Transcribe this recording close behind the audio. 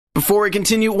Before we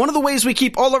continue, one of the ways we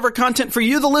keep all of our content for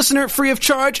you, the listener, free of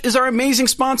charge is our amazing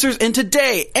sponsors, and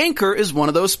today, Anchor is one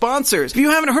of those sponsors. If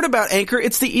you haven't heard about Anchor,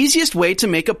 it's the easiest way to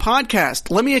make a podcast.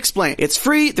 Let me explain. It's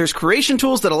free, there's creation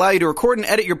tools that allow you to record and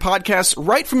edit your podcasts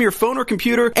right from your phone or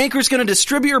computer. Anchor's going to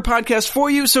distribute your podcast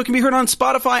for you so it can be heard on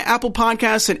Spotify, Apple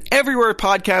Podcasts, and everywhere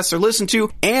podcasts are listened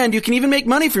to, and you can even make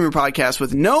money from your podcast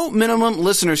with no minimum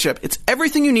listenership. It's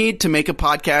everything you need to make a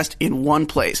podcast in one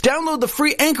place. Download the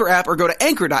free Anchor app or go to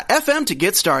anchor.fm to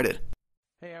get started.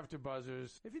 Hey,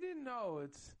 AfterBuzzers. If you didn't know,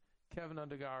 it's Kevin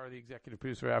Undergaro, the executive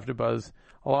producer of AfterBuzz,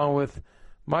 along with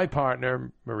my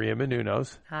partner, Maria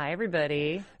Menounos. Hi,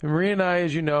 everybody. And Maria and I,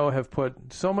 as you know, have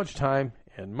put so much time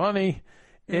and money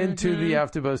into the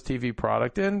AfterBuzz TV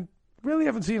product and really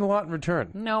haven't seen a lot in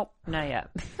return. Nope, not yet.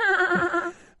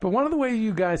 But one of the ways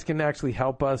you guys can actually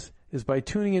help us is by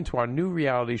tuning into our new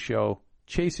reality show,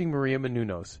 Chasing Maria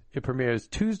Menounos. It premieres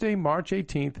Tuesday, March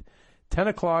 18th, 10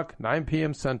 o'clock, 9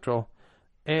 p.m. Central,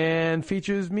 and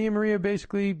features me and Maria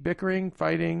basically bickering,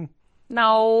 fighting.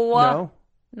 No,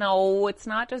 it's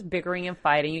not just bickering and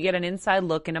fighting. You get an inside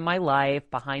look into my life,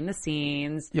 behind the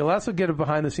scenes. You'll also get a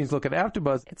behind-the-scenes look at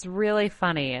AfterBuzz. It's really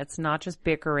funny. It's not just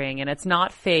bickering, and it's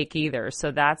not fake either,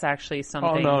 so that's actually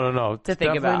something no. to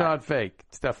think about. It's definitely not fake.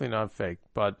 It's definitely not fake.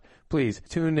 But please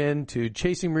tune in to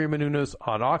Chasing Maria Menounos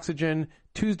on Oxygen,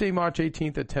 Tuesday, March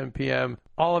 18th at 10 p.m.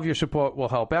 All of your support will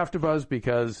help AfterBuzz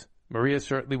because Maria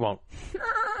certainly won't.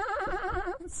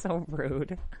 So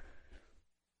rude.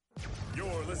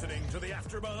 You're listening to the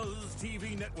AfterBuzz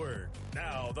TV Network,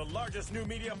 now the largest new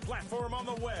media platform on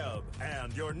the web,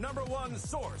 and your number one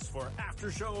source for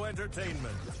after-show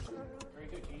entertainment.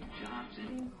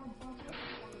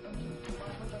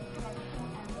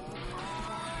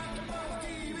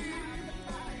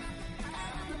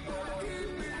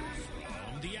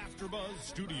 The AfterBuzz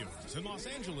Studios in Los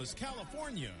Angeles,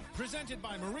 California. Presented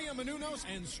by Maria Menounos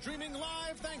and streaming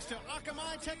live thanks to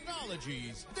Akamai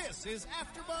Technologies. This is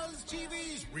AfterBuzz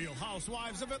TV's Real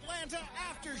Housewives of Atlanta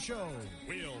After Show.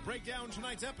 We'll break down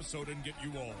tonight's episode and get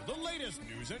you all the latest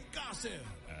news and gossip.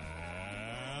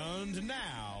 And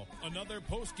now, another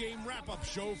post-game wrap-up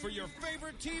show for your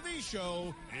favorite TV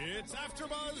show. It's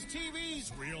AfterBuzz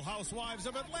TV's Real Housewives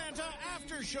of Atlanta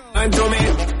After Show. Hey.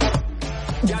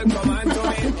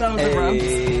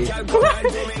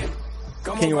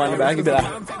 Can you wind it back? You be like,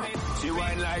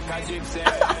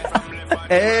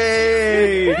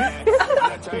 hey.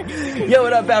 Yo,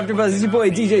 what up, AfterBuzz? It's your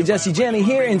boy DJ Jesse Janney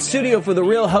here in studio for the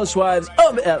Real Housewives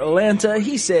of Atlanta.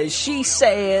 He says, she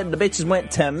said, the bitches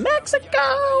went to Mexico.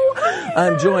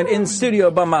 I'm joined in studio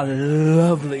by my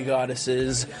lovely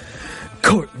goddesses,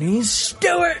 Courtney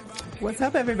Stewart. What's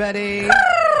up, everybody?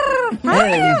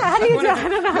 Hi, how do you do? I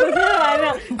don't know how to do it. I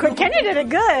know. Kenya did it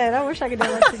good. I wish I could do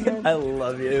it like she did. I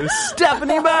love you.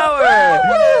 Stephanie Bauer!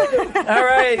 All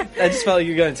right. I just felt like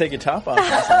you were going to take your top off.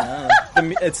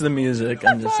 It's the music.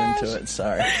 I'm just into it.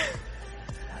 Sorry.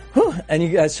 Whew. And you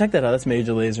guys, check that out. That's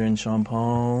Major Lazer and Sean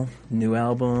Paul. New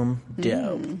album.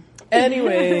 Dope.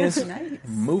 Anyways, nice.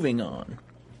 Moving on.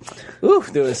 Ooh,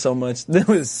 there was so much for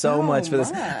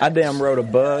this. I damn wrote a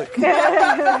book. You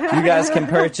guys can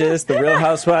purchase The Real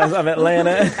Housewives of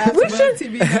Atlanta.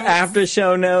 After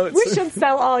show notes. We should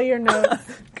sell all your notes.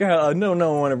 Girl, no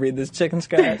one want to read this chicken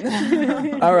scratch.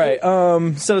 All right,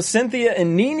 so Cynthia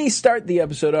and Nene start the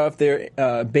episode off their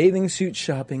bathing suit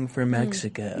shopping for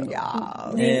Mexico.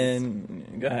 Yeah.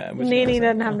 And go ahead. Nene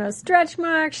doesn't have no stretch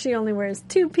marks. She only wears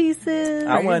two pieces.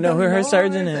 I want to know who her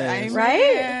surgeon is. Amen.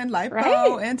 Right? Lipo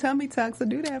Right. and tummy tucks will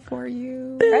do that for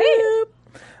you. Right?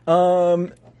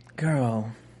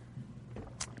 Girl.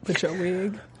 Put your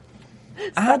wig.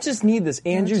 I just need this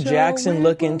Andrew Jackson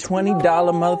looking $20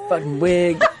 motherfucking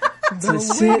wig to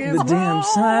sit the damn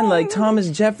sign like Thomas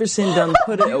Jefferson done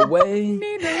put it away.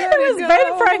 It was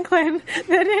Ben Franklin,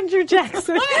 then Andrew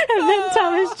Jackson, and then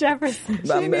Thomas Jefferson.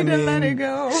 She need to let it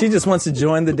go. She just wants to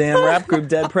join the damn rap group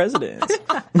Dead Presidents.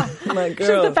 Like,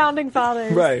 girl. She's the founding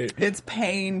fathers. Right. It's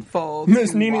painful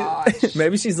Miss to Nene, watch.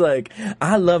 maybe she's like,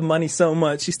 I love money so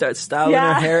much. She starts styling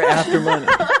her hair after money.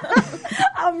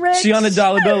 I'm rich. She on a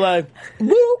dollar bill like,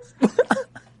 whoop.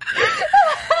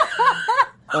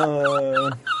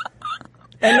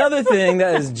 Another thing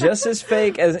that is just as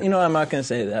fake as, I'm not going to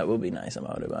say that. We'll be nice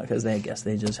about it because I guess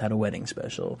they just had a wedding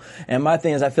special. And my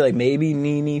thing is, I feel like maybe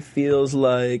Nene feels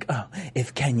like, oh,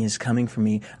 if Kenya's coming for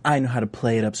me, I know how to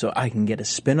play it up so I can get a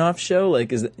spin-off show.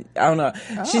 Like, I don't know.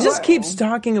 She just keeps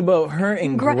talking about her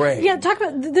and Greg. Yeah, talk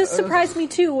about, this surprised me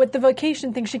too with the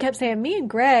vacation thing. She kept saying, me and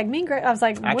Greg. I was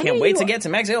like, I can't wait to get to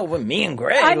Mexico with me and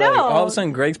Greg. I know. Like, all of a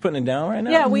sudden, Greg's putting it down right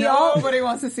now. Yeah, Nobody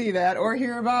wants to see that or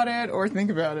hear about it or think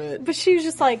about it. But she was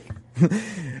just like,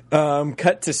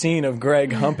 Cut to scene of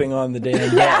Greg humping on the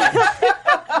damn bed.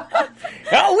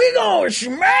 Oh, we gonna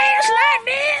smash like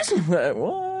this? Like,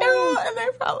 what? And they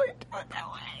probably do it that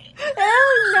way.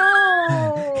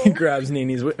 Oh, He no. grabs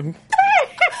Nini's wig.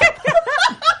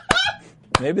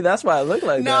 Maybe that's why I look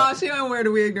like No, that. she don't wear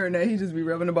the wig during that. He just be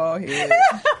rubbing the bald head.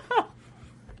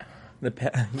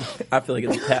 I feel like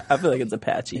it's a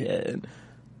patchy head.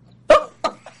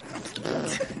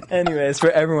 Anyways, for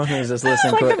everyone who's just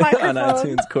listening like the on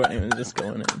microphone. iTunes, Courtney was just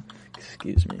going in.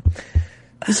 Excuse me.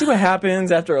 You see what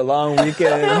happens after a long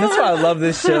weekend? That's why I love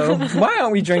this show. Why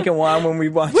aren't we drinking wine when we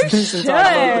watch this and talk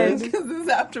about this? Because this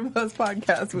AfterBuzz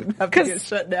podcast would have to get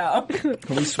shut down.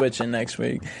 We switching next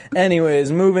week.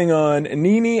 Anyways, moving on.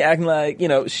 Nene acting like,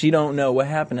 she don't know what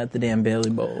happened at the damn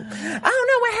Bailey Bowl. I don't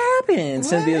know what happened.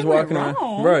 Cynthia's walking around.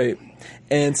 wrong? Right.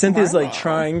 And Cynthia's like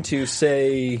trying to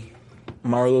say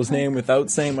Marlo's name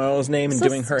without saying Marlo's name and So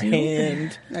doing her stupid.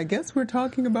 hand. I guess we're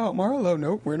talking about Marlo.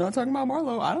 Nope, we're not talking about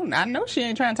Marlo. I know she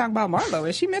ain't trying to talk about Marlo.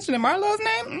 Is she mentioning Marlo's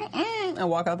name? And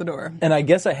walk out the door. And I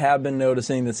guess I have been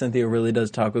noticing that Cynthia really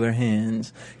does talk with her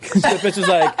hands. Because the bitch was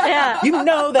like, Yeah. you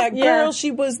know that girl, Yeah.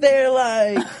 she was there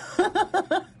like...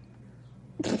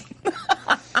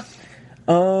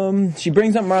 She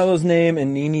brings up Marlo's name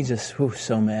and Nene just,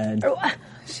 so mad.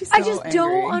 She's so I just angry.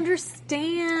 don't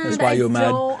understand. That's why you're I mad.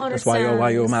 don't That's understand. why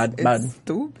you're mad. It's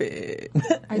stupid.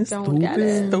 I don't get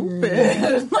it.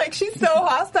 Stupid. Like, she's so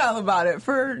hostile about it.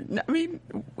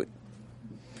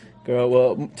 Girl,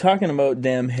 well, talking about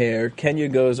damn hair, Kenya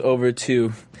goes over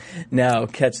to, now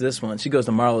catch this one, she goes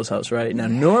to Marlo's house, right? Now,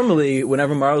 normally,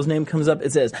 whenever Marlo's name comes up,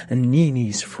 it says,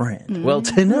 Nene's friend. Well,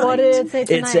 tonight, What did it say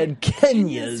tonight? it said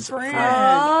Kenya's friend.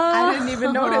 I didn't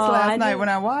even notice I last night didn't- when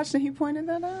I watched and he pointed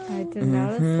that out. I didn't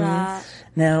notice that.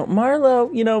 Now,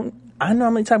 Marlo, I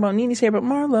normally talk about Nene's hair, but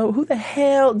Marlo, who the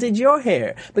hell did your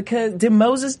hair? Because did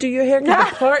Moses do your hair? Because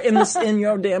the part in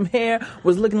your damn hair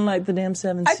was looking like the damn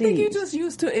seven I seas. think you're just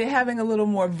used to it having a little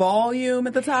more volume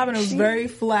at the top, and it was very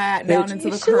flat down into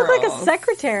the She looked like a curls.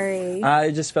 secretary. I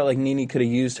just felt like Nene could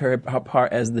have used her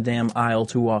part as the damn aisle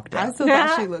to walk down. I still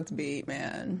thought she looked beat,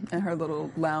 man, and her little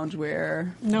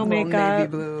loungewear, No little makeup. navy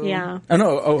blue. Yeah. Oh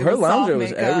no! Oh, It her soft lounger was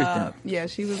makeup. everything. Yeah,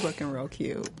 she was looking real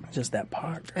cute Just that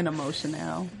part. and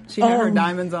emotional. She had her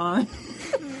diamonds on.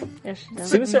 Yes, she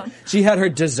does. She had her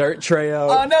dessert tray out.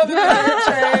 Oh no, the dessert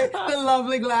tray, the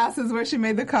lovely glasses where she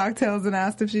made the cocktails and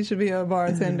asked if she should be a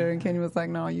bartender, and Kenny was like,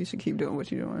 "No, you should keep doing what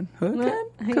you're doing." Okay,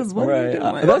 because what are you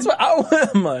doing? That's what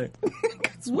I'm like.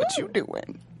 Because what you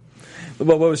doing? But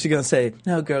what was she gonna say?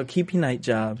 No, girl, keep your night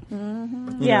job. You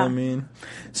know Yeah. what I mean?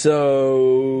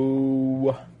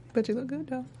 So But you look good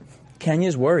though.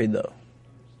 Kenya's worried though.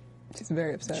 She's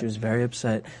very upset. She was very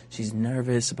upset. She's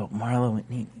nervous about Marlo and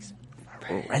Nene's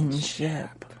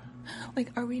friendship.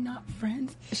 Like, are we not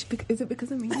friends? Is it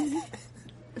because of me?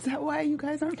 Is that why you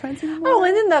guys aren't friends anymore? Oh,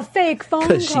 and then the fake phone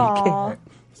 'Cause she call. cared.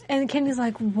 And Kenny's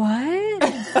like, what?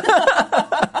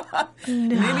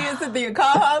 Maybe it's Cynthia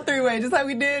call her three-way just like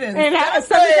we did in And seventh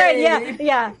seventh grade. grade,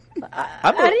 yeah.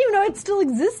 I didn't even know it still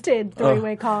existed,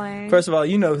 three-way calling. First of all,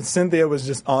 Cynthia was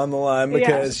just on the line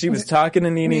because Yeah. she was talking to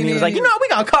Nene and he was like, we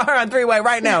gonna call her on three-way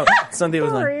right now. Cynthia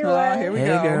was like, Three-way. Oh, here we hey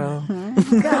go.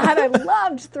 girl. God, I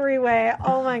loved three-way.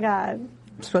 Oh my God.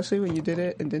 Especially when you did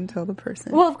it and didn't tell the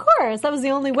person. Well, of course. That was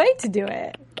the only way to do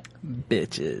it.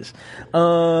 Bitches.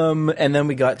 And then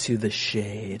we got to the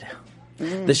shade.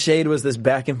 The shade was this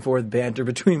back and forth banter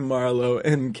between Marlo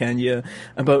and Kenya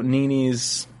about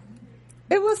Nene's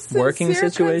It was working sincere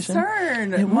situation.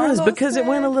 Concern. It was Marlo because it said-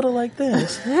 went a little like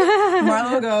this.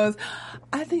 Marlo goes,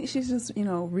 I think she's just,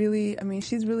 really,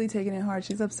 she's really taking it hard.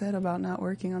 She's upset about not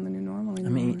working on the new normal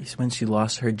anymore. When she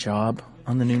lost her job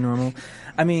on the new normal,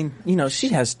 she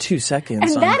has 2 seconds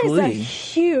And on that is a Glee.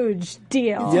 huge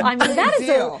deal. Yeah. I mean,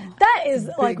 deal. that is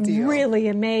like deal. really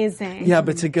amazing. Yeah,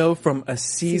 but to go from a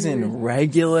season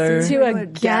regular To a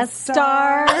guest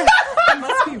star. It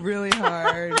must be really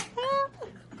hard.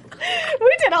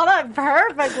 We did all that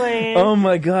perfectly. Oh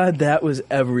my God, that was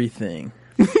everything.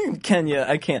 Kenya,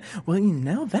 I can't.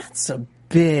 Well, that's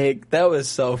that was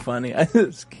so funny. I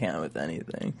just can't with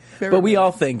anything. Very But we nice.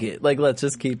 all think it. Like, let's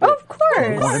just keep it. Of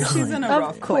course. She's in a Of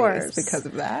rough course. place because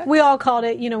of that. We all called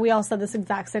it, we all said this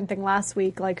exact same thing last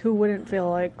week. Like, who wouldn't feel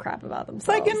like crap about themselves? It's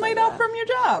like getting laid off from your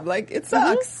job. Like, it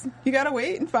sucks. You gotta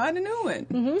wait and find a new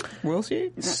one. Will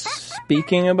she?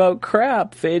 Speaking about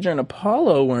crap, Phaedra and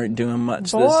Apollo weren't doing much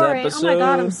this boring. episode. Oh my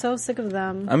God, I'm so sick of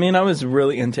them. I was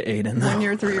really into Aiden. though. When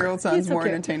your 3-year-old son's so more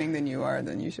cute. entertaining than you are,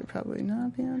 then you should probably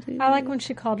not be on TV. I like when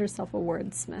she called herself a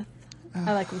wordsmith.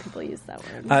 I like when people use that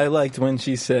word. I liked when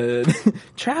she said,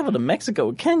 travel to Mexico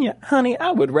or Kenya. Honey,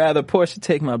 I would rather Portia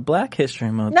take my Black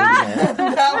History Month.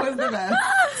 That was the best.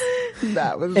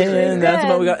 That was and that's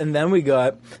what we got. And then we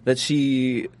got that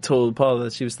she told Paula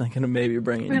that she was thinking of maybe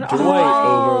bringing Dwight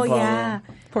over Apollo. Yeah.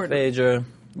 Phaedra,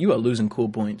 you are losing cool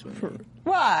points.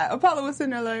 Why? Apollo was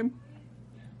sitting there like,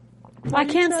 I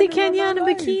can't see Kenya in a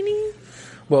bikini.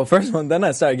 Well, first one, then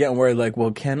I started getting worried, like,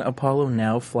 well, can Apollo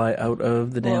now fly out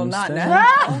of the damn not stand?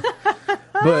 now.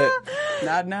 But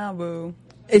Not now, boo.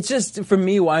 it's just, for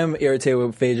me, why I'm irritated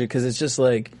with Phaedra, because it's just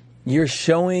like, you're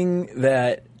showing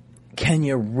that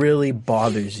Kenya really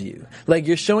bothers you. Like,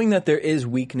 you're showing that there is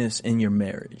weakness in your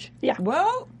marriage. Yeah.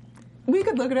 Well, we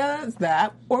could look at it as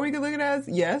that, or we could look at it as,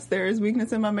 yes, there is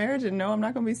weakness in my marriage, and no, I'm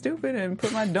not going to be stupid and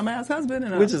put my dumbass husband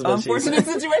in an unfortunate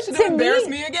situation to embarrass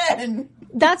me again.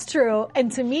 That's true. And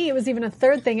to me, it was even a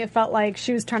third thing. It felt like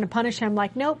she was trying to punish him.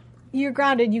 Like, nope, you're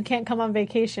grounded. You can't come on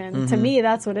vacation. Mm-hmm. To me,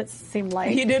 that's what it seemed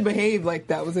like. He did behave like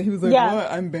that. He was like,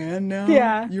 what? I'm banned now?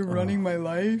 Yeah. You're running my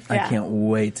life? I can't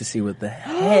wait to see what the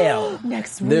hell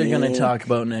next week they're going to talk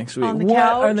about next week. On the what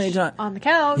couch. are they talking? On the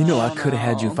couch. You know, I could have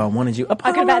had you if I wanted you. I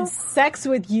could have had sex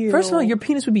with you. First of all, your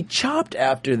penis would be chopped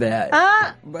after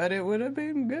that. But it would have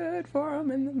been good for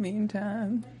him in the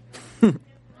meantime.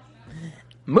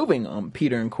 Moving on,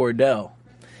 Peter and Cordell.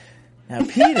 Now,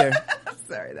 Peter...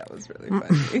 Sorry, that was really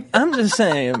funny. I'm just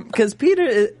saying, because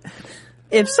Peter,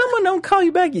 if someone don't call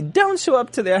you back, you don't show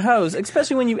up to their house,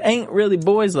 especially when you ain't really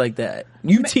boys like that.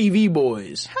 You TV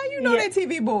boys. How you know they're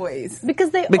TV boys?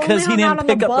 Because he didn't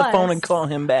pick up the phone and call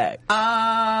him back.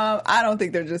 I don't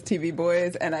think they're just TV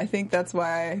boys, and I think that's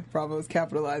why Bravo's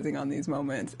capitalizing on these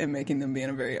moments and making them be in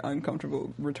a very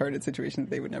uncomfortable, retarded situation that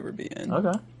they would never be in.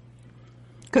 Okay.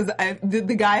 Because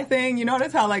the guy thing, you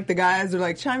notice how, like, the guys are,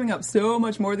 like, chiming up so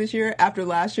much more this year after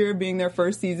last year being their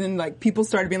first season. Like, people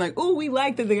started being like, ooh, we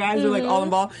like that the guys are, like, all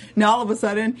involved. Now, all of a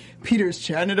sudden, Peter's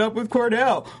chatting it up with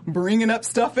Cordell, bringing up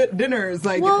stuff at dinners,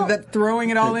 like, throwing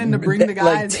it all in to bring the guys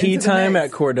like tea into time the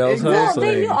mix. at Cordell's house.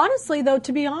 Well, honestly, though,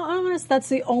 to be honest, that's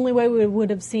the only way we would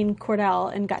have seen Cordell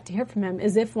and got to hear from him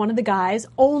is if one of the guys,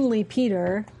 only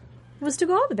Peter, was to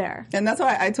go over there. And that's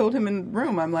why I told him in the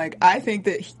room, I'm like, I think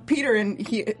that Peter and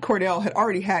Cordell had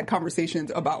already had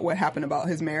conversations about what happened about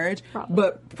his marriage,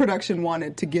 but production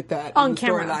wanted to get that on in the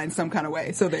storyline some kind of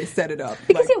way, so they set it up.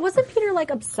 Because wasn't Peter, like,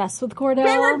 obsessed with Cordell?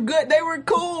 They were good. They were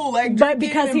cool. Like, but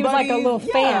because he was, like, a little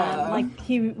fan. Like,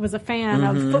 he was a fan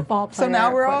of football players. So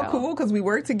now we're all cool because we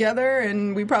work together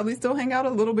and we probably still hang out a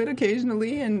little bit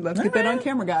occasionally, and let's get that on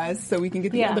camera, guys, so we can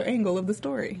get the other angle of the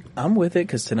story. I'm with it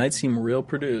because tonight seemed real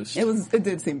produced. It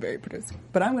did seem very produced,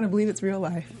 but I'm going to believe it's real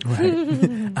life.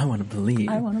 Right. I want to believe.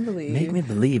 Make me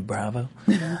believe, Bravo.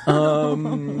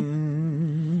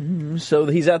 So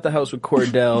he's at the house with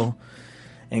Cordell,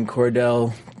 and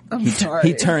Cordell,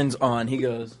 he turns on. He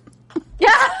goes,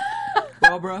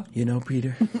 well, bro. You know,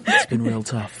 Peter, it's been real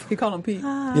tough. He called him Pete.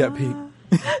 Yeah, Pete.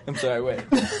 I'm sorry, wait.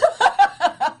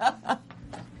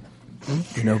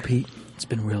 You know, Pete, it's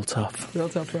been real tough. Real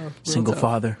tough, bro. Single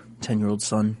father. 10-year-old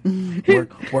son,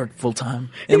 work full time.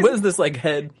 And what is this, like,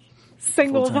 head?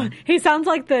 Single. He sounds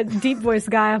like the deep voice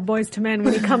guy of Boys to Men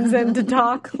when he comes in to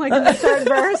talk, like in the third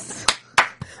verse.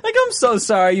 Like, I'm so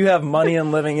sorry you have money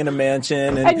and living in a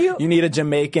mansion, and you need a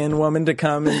Jamaican woman to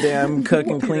come and damn cook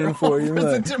and clean for you.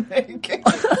 Like, a Jamaican.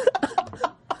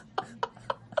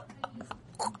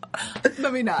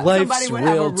 Let me not. Life's Somebody would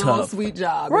real have a tough. real sweet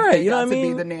job. Right, if you know what I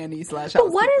mean? To be the nanny / housekeeper.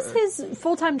 But what is his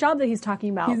full-time job that he's talking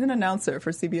about? He's an announcer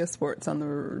for CBS Sports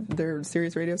on their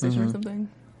Sirius radio station or something.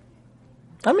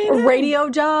 I mean, a radio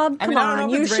job? Come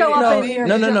on, you show up in your...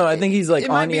 No. I think he's like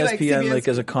on ESPN, like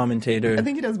as a commentator. I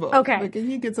think he does both. Okay. Like,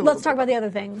 he gets Let's talk about the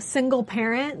other thing. Single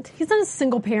parent. He's not a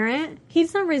single parent.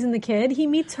 He's not raising the kid. He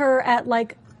meets her at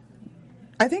like...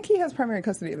 I think he has primary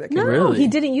custody of that kid. No, really? He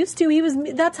didn't used to. He was.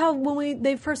 That's how when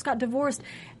they first got divorced,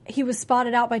 he was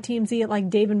spotted out by TMZ at like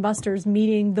Dave and Buster's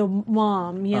meeting the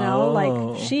mom. You know,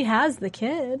 like she has the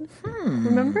kid.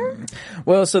 Remember?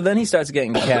 Well, so then he starts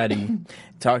getting catty,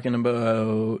 talking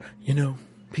about, you know,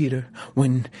 Peter,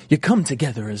 when you come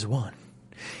together as one,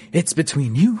 it's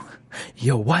between you,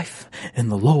 your wife,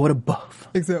 and the Lord above.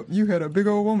 Except you had a big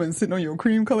old woman sitting on your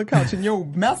cream-colored couch in your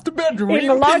master bedroom eating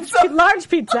a large pizza.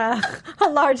 A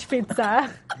large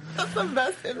pizza. That's the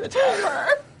best image ever.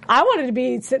 I wanted to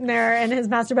be sitting there in his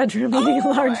master bedroom eating a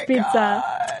large pizza.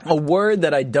 God. A word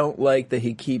that I don't like that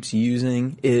he keeps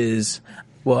using is,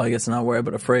 well, I guess not a word,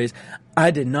 but a phrase.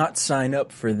 I did not sign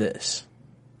up for this.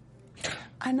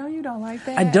 I know you don't like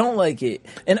that. I don't like it,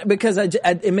 and because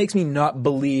it makes me not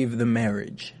believe the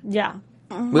marriage. Yeah.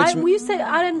 You say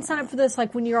I didn't sign up for this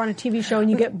like when you're on a TV show and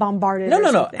you get bombarded.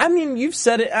 No. I mean, you've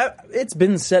said it. It's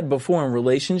been said before in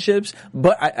relationships,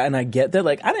 but I get that.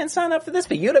 Like, I didn't sign up for this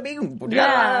for you to be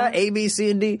A, B,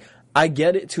 C, and D. I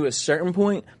get it to a certain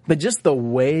point, but just the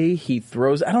way he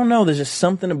throws, I don't know. There's just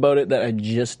something about it that I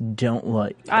just don't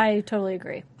like. I totally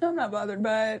agree. I'm not bothered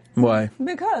by it. Why?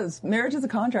 Because marriage is a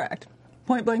contract.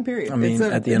 Point blank period. I mean,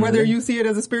 at the end whether of the day, you see it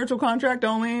as a spiritual contract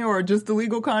only or just a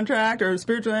legal contract or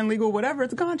spiritual and legal, whatever,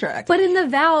 it's a contract. But in the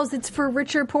vows, it's for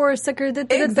richer, poor, sicker,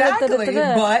 exactly.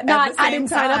 But not, I didn't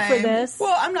sign up for this.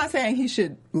 Well, I'm not saying he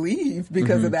should leave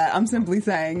because of that. I'm simply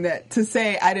saying that to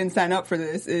say I didn't sign up for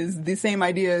this is the same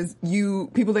idea as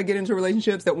people that get into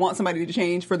relationships that want somebody to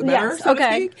change for the better, so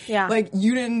to speak. Yeah. Like,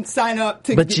 you didn't sign up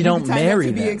to but you don't marry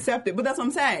to be them. accepted. But that's what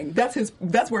I'm saying.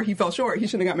 That's where he fell short. He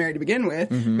shouldn't have got married to begin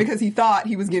with because he thought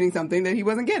he was getting something that he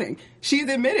wasn't getting. She's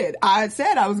admitted, I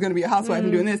said I was going to be a housewife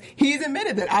and doing this. He's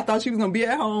admitted that I thought she was going to be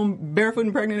at home barefoot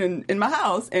and pregnant in my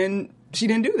house, and she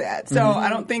didn't do that. So I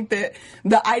don't think that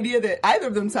the idea that either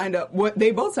of them signed up, what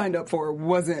they both signed up for,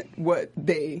 wasn't what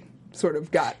they sort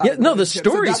of got. Yeah, no, the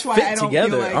stories fit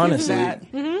together, like honestly.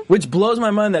 Which blows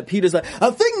my mind that Peter's like,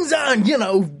 things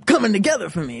aren't, coming together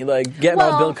for me. Like, getting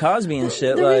all Bill Cosby and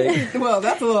shit. Well,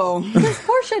 that's a little... Because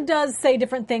Portia does say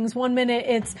different things. One minute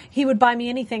it's, he would buy me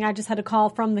anything. I just had a call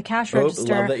from the cash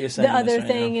register. Love that you're saying the other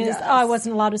thing is, I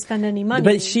wasn't allowed to spend any money.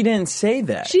 But she didn't say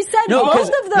that. She said both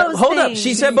of those things. Hold up.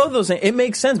 She said both of those things. It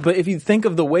makes sense, but if you think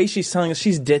of the way she's telling us,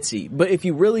 she's ditzy. But if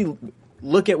you really...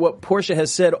 look at what Portia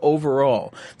has said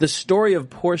overall. The story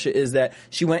of Portia is that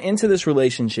she went into this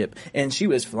relationship and she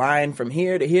was flying from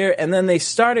here to here, and then she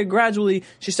started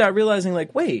realizing,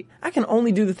 like, wait, I can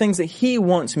only do the things that he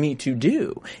wants me to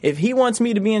do. If he wants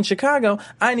me to be in Chicago,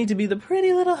 I need to be the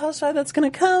pretty little housewife that's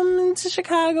going to come into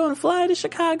Chicago and fly to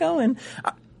Chicago. And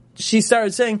she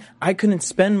started saying, I couldn't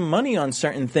spend money on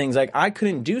certain things. Like, I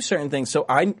couldn't do certain things. So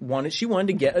she wanted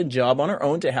to get a job on her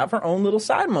own to have her own little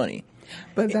side money.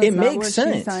 But that's not what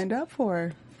she signed up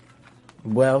for.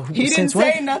 Well, he didn't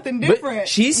say nothing different. But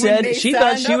she said she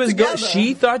thought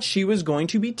she was going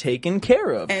to be taken care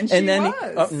of, and then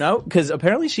was. No, because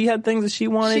apparently she had things that she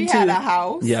wanted. She had a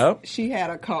house. Yep. She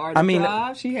had a car to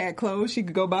drive. She had clothes. She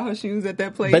could go buy her shoes at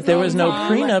that place. But there was no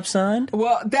prenup signed.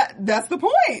 Well, that's the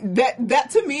point. That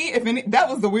to me, that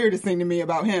was the weirdest thing to me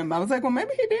about him. I was like, well,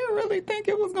 maybe he didn't really think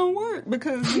it was going to work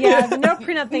because the no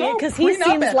prenup thing, because he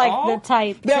seems like the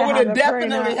type that would have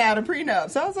definitely had a prenup.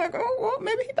 So I was like, oh well,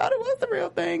 maybe he thought it was the real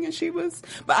thing, and she was.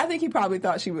 But I think he probably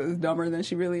thought she was dumber than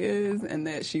she really is, and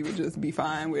that she would just be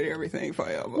fine with everything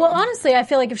forever. Well, honestly, I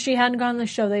feel like if she hadn't gone on the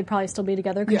show, they'd probably still be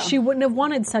together because she wouldn't have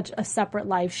wanted such a separate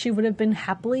life. She would have been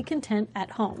happily content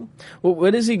at home. Well,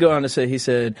 what does he go on to say? He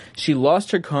said she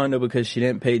lost her condo because she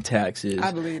didn't pay taxes.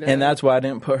 I believe that. And that's why I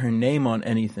didn't put her name on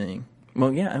anything.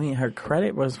 Well, yeah, I mean, her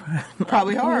credit was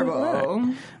probably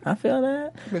horrible. I feel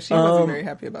that. But she wasn't very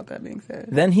happy about that being said.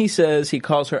 Then he says he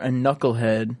calls her a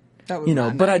knucklehead. That was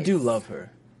but nice. I do love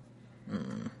her.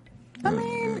 I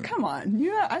mean, come on.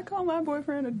 Yeah, I call my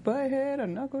boyfriend a butthead, a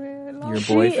knucklehead.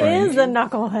 Your boyfriend. She is a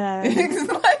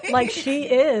knucklehead. like she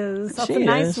is. That's a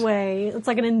nice way. It's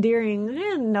like an endearing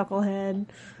knucklehead.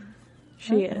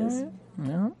 She is.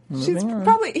 Yeah,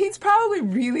 he's probably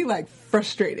really like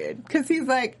frustrated because he's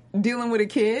like dealing with a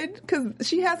kid because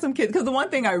she has some kids. Because the one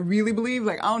thing I really believe,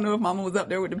 like, I don't know if Mama was up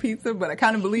there with the pizza, but I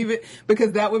kind of believe it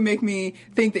because that would make me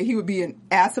think that he would be an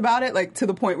ass about it, like to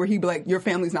the point where he'd be like, your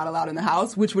family's not allowed in the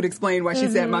house, which would explain why she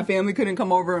said my family couldn't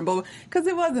come over and blah, because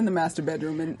it was in the master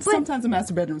bedroom, and sometimes the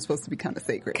master bedroom is supposed to be kind of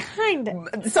sacred. Kind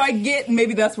of. So I get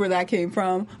maybe that's where that came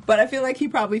from, but I feel like he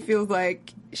probably feels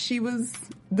like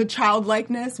the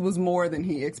childlikeness was more than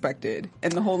he expected.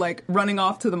 And the whole, like, running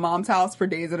off to the mom's house for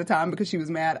days at a time because she was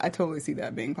mad, I totally see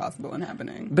that being possible and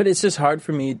happening. But it's just hard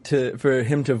for me for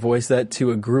him to voice that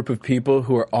to a group of people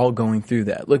who are all going through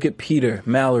that. Look at Peter,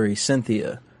 Mallory,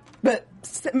 Cynthia. But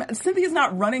Cynthia's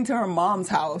not running to her mom's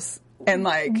house. And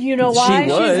like, you know why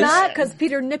she's not? Because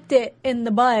Peter nipped it in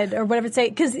the bud or whatever to say.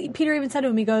 Because Peter even said to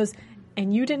him, he goes,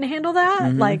 and you didn't handle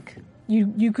that? Like... You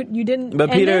didn't.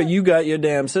 But Peter, you got your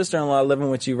damn sister-in-law living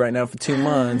with you right now for 2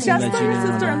 months. Just your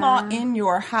sister-in-law in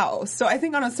your house. So I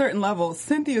think on a certain level,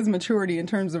 Cynthia's maturity in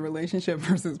terms of relationship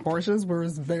versus Portia's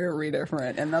was very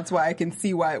different, and that's why I can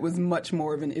see why it was much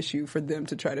more of an issue for them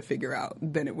to try to figure out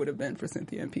than it would have been for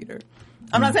Cynthia and Peter.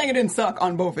 I'm not saying it didn't suck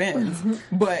on both ends,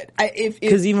 but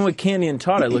because even with Candy and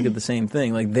Todd, I look at the same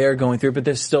thing. Like, they're going through, but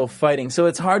they're still fighting. So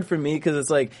it's hard for me because it's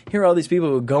like, here are all these people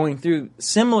who are going through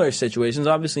similar situations.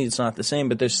 Obviously, it's not the same,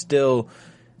 but they're still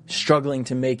struggling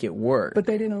to make it work. But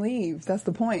they didn't leave. That's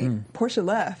the point. Portia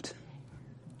left.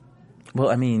 Well,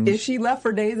 I mean, if she left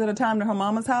for days at a time to her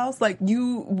mama's house, like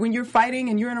when you're fighting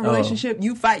and you're in a relationship,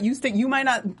 you fight, you stick, you might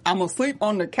not, I'm gonna sleep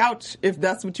on the couch if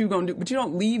that's what you're gonna do, but you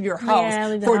don't leave your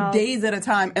house for days at a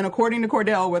time. And according to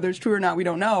Cordell, whether it's true or not, we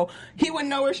don't know, he wouldn't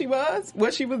know where she was,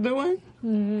 what she was doing.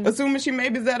 Mm-hmm. Assuming she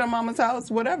maybe is at her mama's house,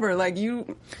 whatever. Like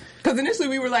because initially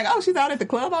we were like, oh, she's out at the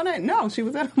club all night. No, she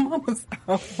was at her mama's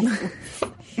house.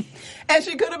 And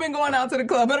she could have been going out to the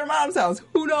club at her mom's house.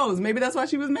 Who knows? Maybe that's why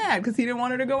she was mad, because he didn't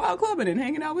want her to go out clubbing and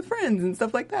hanging out with friends and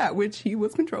stuff like that, which he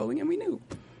was controlling and we knew.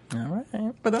 All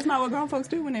right. But that's not what grown folks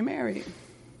do when they marry.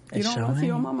 You don't want to see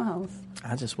your mama house.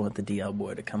 I just want the DL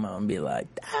boy to come out and be like,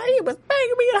 he was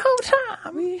banging me the whole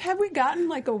time. Have we gotten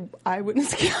like a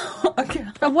eyewitness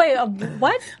account? Wait,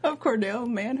 what? Of Cordell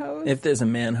manhoes? If there's a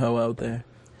manho out there.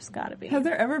 There's got to be. Has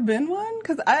there ever been one?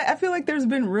 Because I feel like there's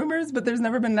been rumors, but there's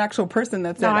never been an actual person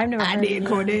that said, I've never heard did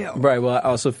Cordell. Right, well, I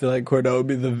also feel like Cordell would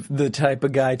be the type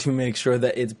of guy to make sure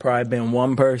that it's probably been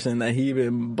one person that he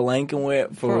been blanking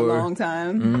with for a long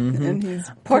time. Mm-hmm. And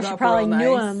he's Portia probably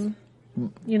knew him,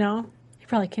 you know? He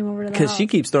probably came over to the house. Because she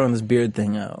keeps throwing this beard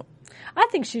thing out. I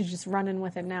think she's just running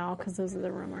with it now because those are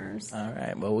the rumors. All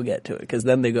right, well, we'll get to it because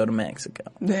then they go to Mexico.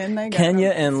 Then they go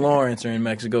Kenya and Lawrence are in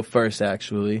Mexico first,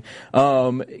 actually.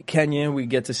 Kenya, we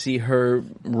get to see her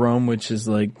room, which is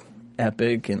like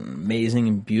epic and amazing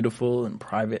and beautiful, and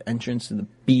private entrance to the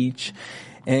beach.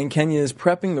 And Kenya is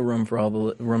prepping the room for all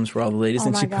the ladies,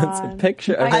 and she puts a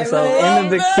picture of herself in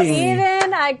the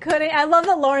bikini. I love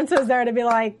that Lawrence was there to be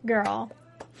like, girl.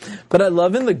 But I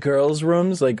love in the girls'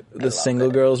 rooms, like the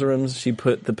single girls' rooms, she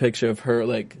put the picture of her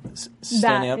like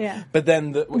standing up. Yeah. But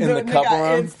then in the couple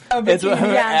room, it's with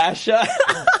her ass shot.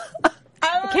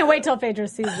 I can't wait till Phaedra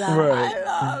sees that. Right.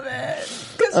 I love it.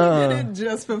 Because she did it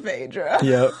just for Phaedra.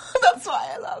 Yep. That's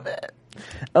why I love it.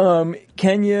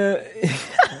 Kenya,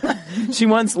 she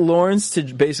wants Lawrence to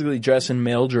basically dress in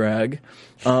male drag.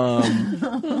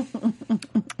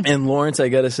 And Lawrence, I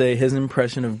gotta say, his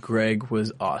impression of Greg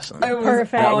was awesome. It was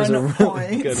perfect. That was a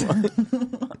really good one.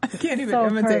 I can't even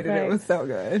imitate it. It was so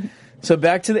good. So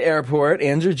back to the airport.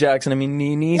 Andrew Jackson,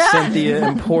 Nene, Cynthia,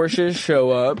 and Portia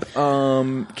show up.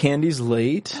 Candy's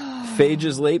late.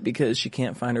 Phaedra's late because she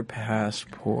can't find her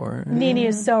passport. Nene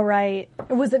is so right.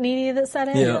 Was it Nene that said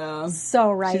it? Yeah.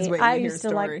 So right. I used to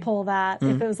story. like pull that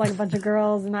if it was like a bunch of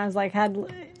girls and I was like, I'd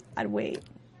wait.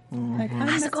 Like,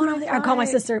 how's it going over there? I'd call my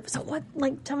sister. So what?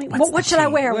 Like, tell me, what should I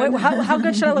wear? How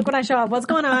good should I look when I show up? What's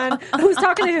going on? Who's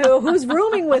talking to who? Who's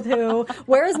rooming with who?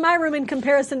 Where is my room in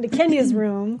comparison to Kenya's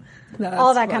room?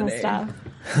 All that kind of stuff.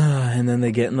 And then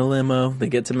they get in the limo. They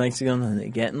get to Mexico, and then they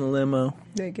get in the limo.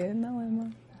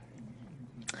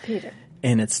 Peter.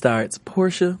 And it starts,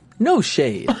 Portia, no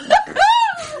shade. Let's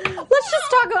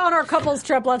just talk about our couples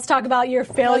trip. Let's talk about your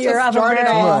failure of a marriage.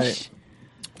 Right.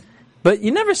 But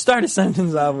you never start a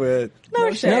sentence off with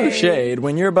no shade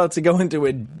when you're about to go into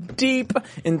a deep,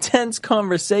 intense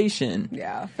conversation.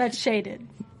 Yeah. That's shaded.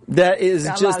 That is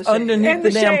just underneath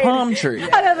the damn palm tree.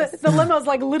 I know the limo's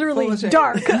like literally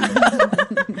dark.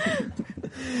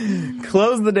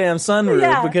 Close the damn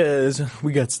sunroof because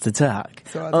we got to talk.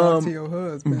 So I talked to your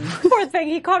husband. Poor thing.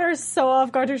 He caught her so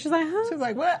off guard. She's like, huh? She's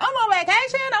like, what? I'm on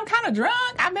vacation. I'm kind of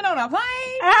drunk. I've been on a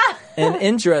plane. And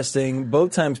interesting,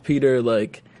 both times Peter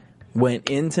went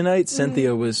in tonight,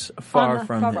 Cynthia was far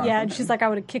from him. Yeah, and she's like, I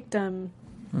would have kicked him.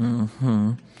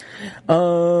 Mm-hmm.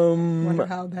 Wonder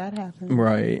how that happened.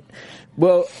 Right.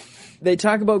 Well, they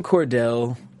talk about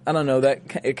Cordell. I don't know,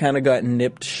 it kind of got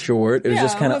nipped short. It was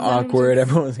just kind of awkward.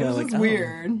 Everyone's kind of like,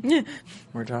 weird.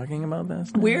 We're talking about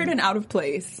this? Weird and out of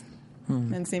place.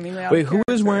 And seemingly out Wait, of who was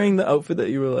character. wearing the outfit that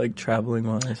you were like traveling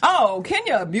wise? Oh,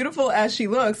 Kenya, beautiful as she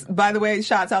looks. By the way,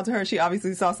 shouts out to her. She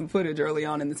obviously saw some footage early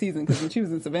on in the season because when she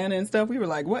was in Savannah and stuff, we were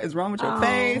like, what is wrong with your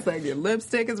face? Like, your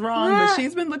lipstick is wrong. But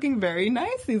she's been looking very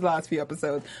nice these last few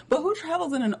episodes. But who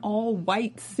travels in an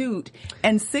all-white suit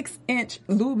and 6-inch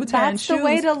Louboutin shoes the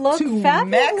way to look fabulous.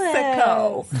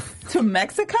 Mexico? To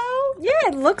Mexico? Yeah,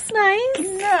 it looks nice.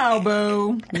 No,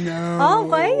 boo. No. All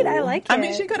white, I like it. I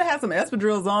mean, she could have had some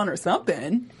espadrilles on or something.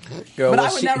 Girl, but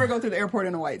I would never go through the airport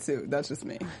in a white suit. That's just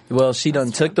me. Well, she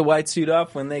took the white suit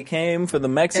off when they came for the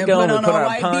Mexico and we put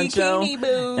on a poncho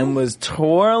and was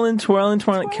twirling.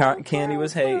 Candy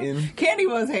was hating. Candy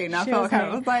was hating. I felt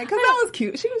kind of like, because that was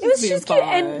cute. She was just being fun. Cute.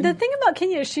 And the thing about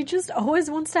Kenya is she just always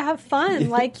wants to have fun.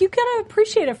 Like, you gotta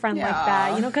appreciate a friend like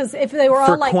that, you know, because if they were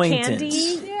all like Candy.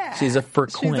 Yeah. She's a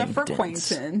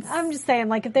frequentance. I'm just saying,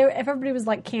 like, if everybody was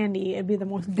like Candy, it'd be the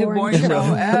most boring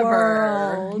show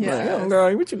ever. Yeah.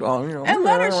 What you doing? And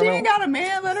let her, she ain't got a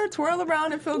man, let her twirl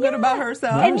around and feel good about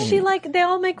herself. And she, like, they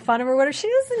all make fun of her, whatever.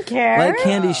 She doesn't care. Like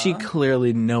Candy, she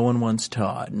clearly no one wants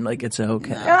Todd. Like, it's okay.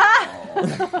 No.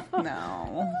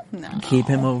 No. Keep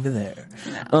him over there.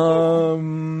 No.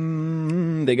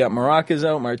 They got maracas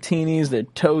out, martinis, they're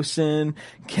toasting.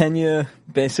 Kenya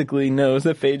basically knows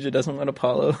that Phaedra doesn't want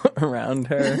Apollo around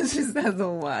her. She says,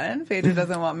 1, Phaedra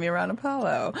doesn't want me around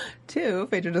Apollo. 2,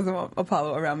 Phaedra doesn't want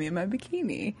Apollo around me in my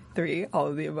bikini. 3, all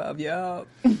of the above. Yup.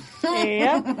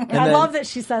 Yep. I love that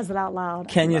she says it out loud.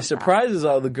 Kenya surprises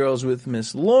all the girls with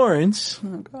Miss Lawrence.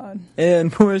 Oh, God.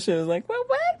 And Portia is like, well,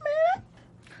 wait a minute.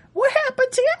 What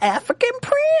happened to your African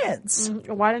prince?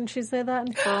 Why didn't she say that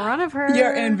in front of her?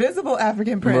 Your invisible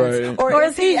African prince. Right. Or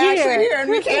is he actually here? here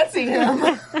and we can't see him?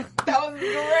 That was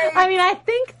great. I mean, I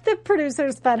think the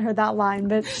producers fed her that line,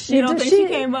 but You don't think she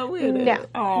came up with it? No.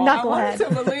 Oh, Knucklehead. I wanted to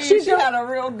believe she had a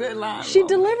real good line. She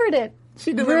delivered it.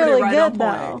 She delivered really it right good, on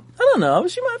though. point. I don't know.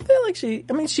 She might feel like she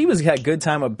had good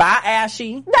time with bye,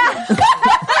 Ashy.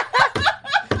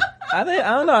 I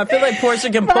don't know. I feel like Portia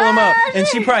can pull him up, and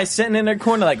she probably sitting in her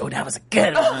corner like, "Oh, that was a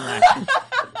good one."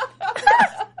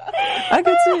 I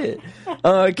could see it.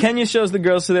 Kenya shows the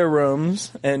girls to their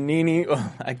rooms, and Nene,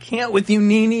 I can't with you,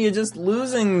 Nene. You're just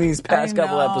losing these past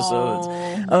couple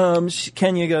episodes.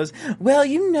 Kenya goes, well,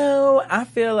 I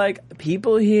feel like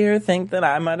people here think that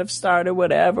I might have started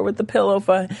whatever with the pillow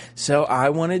fight, so I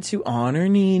wanted to honor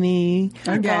Nene.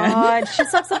 Again. God, she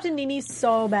sucks up to Nene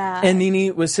so bad. And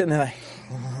Nene was sitting there like,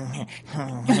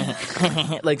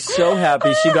 like so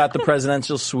happy she got the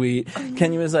presidential suite.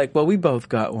 Kenya was like, well, we both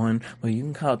got one. Well, you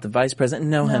can call it the vice president.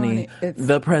 No, honey, it's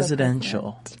the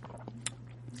presidential.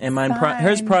 And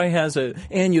hers probably has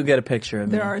and you'll get a picture of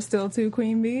me. There are still 2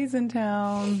 queen bees in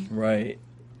town. Right.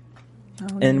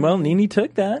 And well, Nene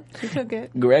took that. She took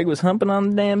it. Greg was humping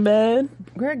on the damn bed.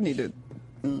 Greg needed...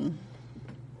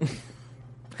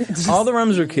 All the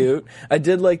rooms were cute. I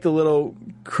did like the little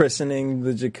christening,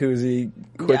 the jacuzzi,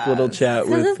 quick little chat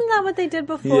with. Isn't that what they did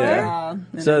before? Yeah.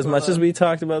 So as much as we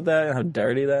talked about that and how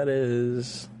dirty that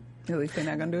is, at least they're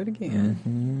not gonna do it again.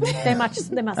 Mm-hmm. They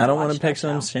must. I don't want to pick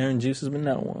some sharing juices, but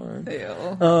not one.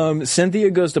 Ew. Cynthia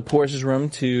goes to Portia's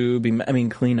room to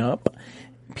clean up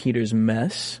Peter's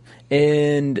mess,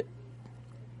 and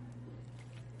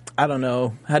I don't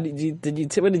know. How what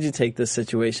did you take this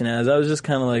situation as? I was just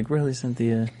kind of like, really,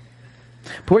 Cynthia?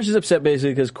 Portia's upset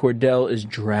basically because Cordell is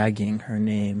dragging her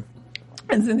name.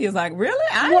 And Cynthia's like, really?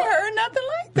 I ain't heard nothing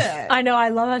like that. I know. I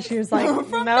love how she was like,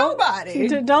 From nope, nobody.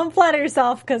 Don't flatter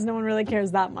yourself because no one really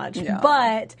cares that much. Yeah.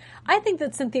 But I think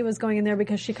that Cynthia was going in there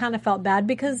because she kind of felt bad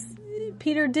because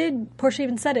Portia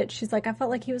even said it. She's like, I felt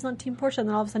like he was on Team Portia, and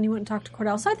then all of a sudden he went and talked to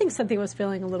Cordell. So I think Cynthia was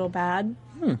feeling a little bad.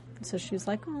 So she was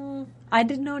like, oh, I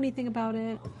didn't know anything about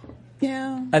it.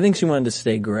 Yeah. I think she wanted to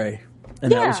stay gray,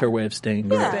 and that was her way of staying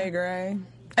gray. Stay gray.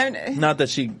 And Not that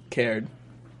she cared.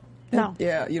 No.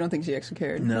 Yeah, you don't think she actually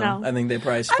cared? No. I think they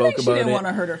probably spoke I think she about didn't it. want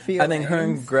to hurt her feelings. I think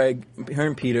her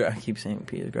and Peter, I keep saying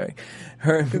Greg.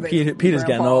 Peter's getting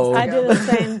grandpas. old. I did the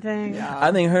same thing.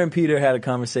 I think her and Peter had a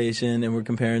conversation and were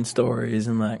comparing stories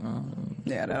and like,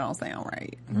 yeah, that don't sound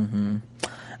right. Mm-hmm.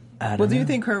 Well, do you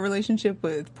think her relationship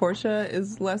with Portia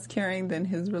is less caring than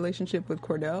his relationship with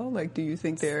Cordell? Like, do you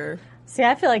think they're... See,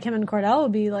 I feel like him and Cordell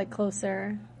would be like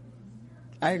closer.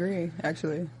 I agree,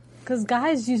 actually. Because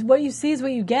guys, what you see is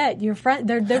what you get. Your friend,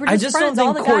 they were just I just friends.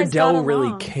 don't think All the guys got Cordell really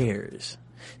along. cares.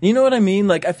 You know what I mean?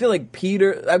 Like, I feel like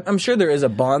Peter, I'm sure there is a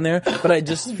bond there, but I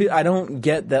just feel, I don't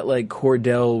get that, like,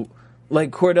 Cordell's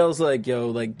like, yo,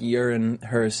 like, you're in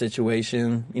her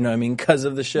situation, you know what I mean? Because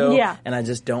of the show. Yeah. And I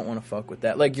just don't want to fuck with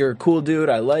that. Like, you're a cool dude,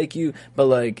 I like you, but,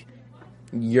 like,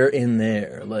 you're in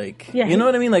there. Like, you know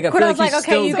what I mean? Like, I feel Cordell's like he's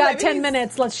okay, still you got 10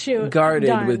 minutes, let's shoot. guarded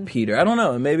Done. with Peter. I don't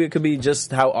know. Maybe it could be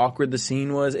just how awkward the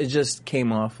scene was. It just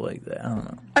came off like that. I don't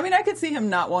know. I mean, I could see him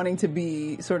not wanting to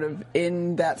be sort of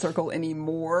in that circle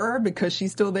anymore because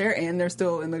she's still there and they're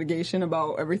still in litigation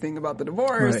about everything about the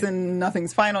divorce and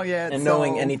nothing's final yet. And so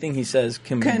knowing anything he says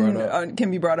can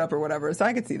be brought up or whatever. So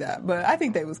I could see that. But I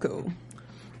think they was cool.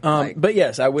 But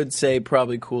yes, I would say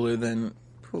probably cooler than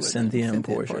Cynthia and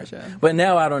Portia. But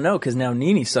now I don't know because now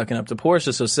Nene's sucking up to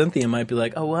Portia, so Cynthia might be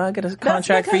like, oh, well, I got a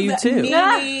contract for you too.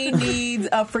 Nene needs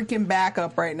a freaking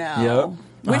backup right now. Yep.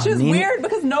 Which is weird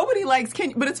because nobody likes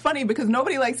Kenya. But it's funny because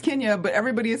nobody likes Kenya, but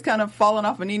everybody is kind of falling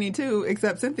off of Nene too,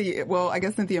 except Cynthia. Well, I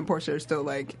guess Cynthia and Portia are still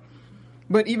like...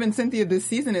 But even Cynthia this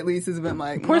season at least has been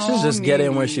like... Portia's just get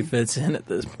in where she fits in at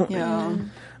this point. Yeah.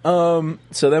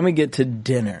 So then we get to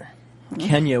dinner.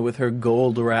 Kenya with her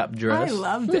gold wrap dress. I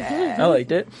loved it. I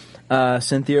liked it.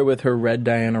 Cynthia with her red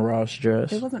Diana Ross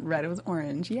dress. It wasn't red, it was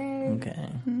orange. Yay. Okay.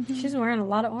 She's wearing a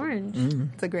lot of orange.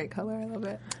 It's a great color. I love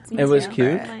it. It was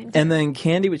cute. Mine. And then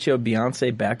Candy with your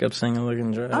Beyonce backup singer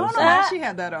looking dress. I don't know why she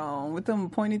had that on with them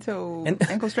pointy toe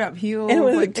ankle strap heels. And it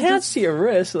was like, attached to your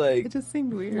wrist. Like, it just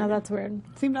seemed weird. No, that's weird.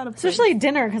 Seemed out of place. Especially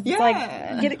dinner, because Yeah. it's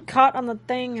like, get it caught on the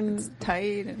thing and...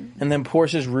 tight. And and then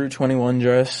Portia's Route 21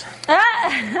 dress.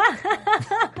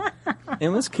 It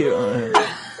was cute on her.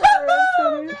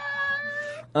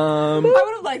 I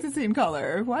would have liked to see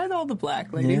color. Why is all the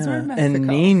black ladies wearing Mexico? And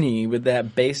Nene with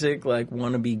that basic, like,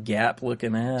 wannabe Gap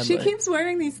looking ad. She like, keeps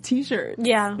wearing these t-shirts.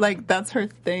 Yeah. Like, that's her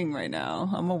thing right now.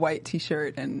 I'm a white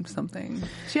t-shirt and something.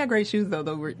 She had great shoes, though.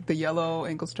 The yellow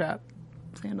ankle strap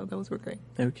sandal. Those were great.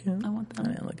 They were cute. I want them. I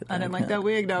didn't look at that. I didn't like that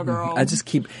wig, though, girl. I just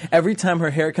keep, every time her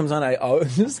hair comes on, I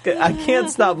can't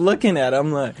stop looking at it.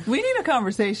 I'm like, We need a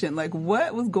conversation. Like,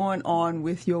 what was going on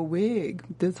with your wig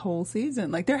this whole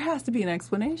season? Like, there has to be an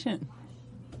explanation.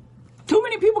 Too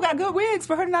many people got good wigs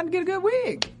for her not to get a good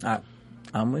wig.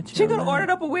 I'm with you. She could have ordered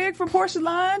up a wig from Portia's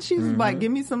line. She's like,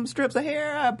 give me some strips of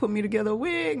hair. Put me together a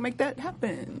wig. Make that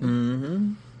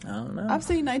happen. I don't know. I've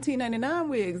seen 1999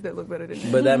 wigs that look better than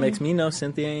that. But that makes me know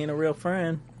Cynthia ain't a real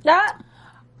friend.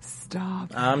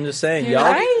 Stop. I'm just saying,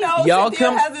 Y'all y'all Cynthia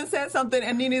come hasn't said something,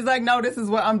 and Nene's like, no, this is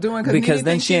what I'm doing. because Nene then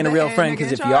thinks she ain't a she's real the friend. head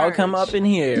Because nigga if in y'all charge. come up in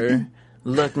here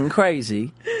looking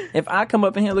crazy, if I come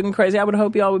up in here looking crazy, I would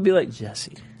hope y'all would be like,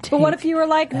 Jesse. But what if you were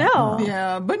like, no?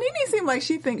 Yeah, but Nene seemed like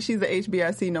she thinks she's the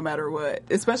HBIC no matter what.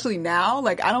 Especially now,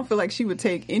 like, I don't feel like she would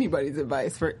take anybody's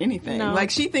advice for anything. No.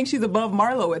 Like, she thinks she's above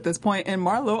Marlo at this point, and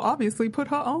Marlo obviously put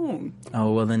her own.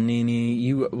 Oh, well then, Nene,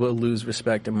 you will lose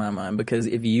respect in my mind, because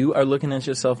if you are looking at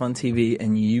yourself on TV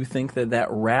and you think that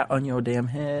rat on your damn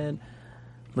head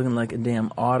looking like a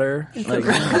damn otter, like,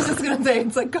 I was just gonna say,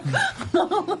 it's like,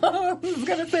 I was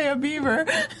gonna say a beaver,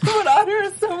 but otter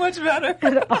is so much better.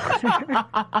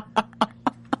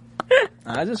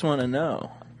 I just want to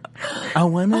know. I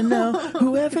want to know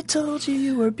whoever told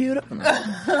you were beautiful.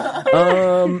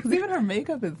 Because even her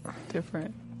makeup is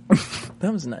different.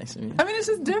 That was nice of you. I mean, it's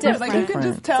just different. Like, you can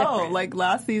just tell, Different. like,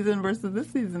 last season versus this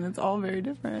season, it's all very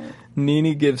different.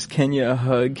 Nene gives Kenya a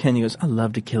hug. Kenya goes, I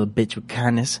love to kill a bitch with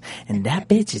kindness, and that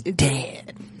bitch is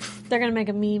dead. They're going to make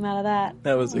a meme out of that.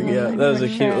 That was a cute little But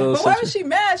why situation. was she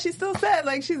mad? She still said,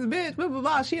 like, she's a bitch, blah, blah,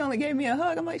 blah. She only gave me a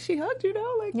hug. I'm like, she hugged you,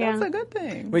 though? Like, Yeah. that's a good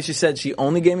thing. Wait, she said she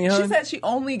only gave me a hug? She said she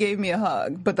only gave me a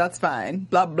hug, but that's fine.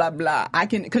 Blah, blah, blah.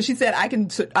 Because she said, I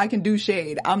can do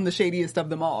shade. I'm the shadiest of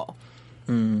them all.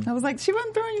 I was like, she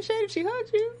wasn't throwing you shade if she hugged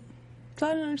you. So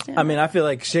I don't understand. I mean, I feel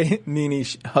like Nene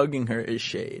hugging her is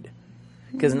shade.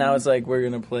 Because now it's like, we're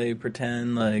going to play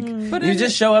pretend, like, But you is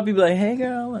just it- show up, you be like, hey,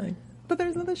 girl, like. But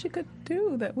there's nothing she could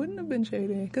do that wouldn't have been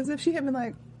shady. Because if she had been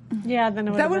like, Yeah, then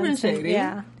it would that have would have been shady.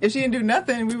 Yeah. If she didn't do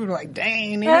nothing, we would be like,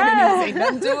 dang, they didn't even say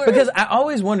nothing to her. Because I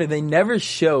always wonder, they never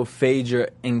show Phaedra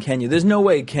in Kenya. There's no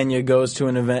way Kenya goes to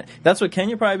an event. That's what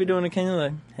Kenya probably be doing to Kenya,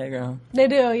 like, hey, girl. They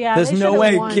do, yeah. There's They no should've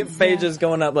way once, Phaedra's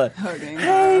going up like, Hugging.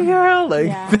 hey, girl. Like,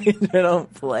 Yeah. Phaedra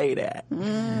don't play that.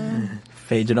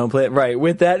 Phaedra don't play it. Right,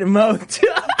 with that emote.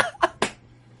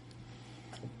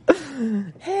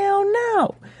 Hell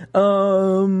no.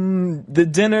 The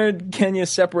dinner, Kenya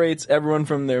separates everyone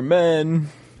from their men.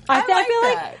 I I feel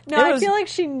like like that. It was- I feel like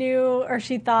she knew or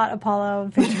she thought Apollo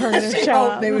and Phaedra were going to show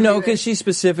hoped up. they would No, do because she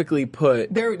specifically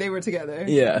put... They were together.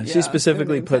 Yeah, she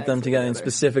specifically their put names them tagged together and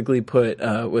specifically put,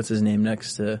 what's his name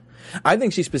next to... I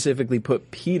think she specifically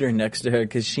put Peter next to her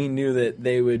because she knew that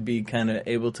they would be kind of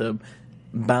able to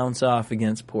bounce off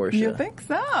against Portia. You think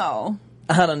so?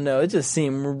 I don't know. It just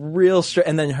seemed real straight.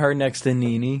 And then her next to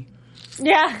Nene.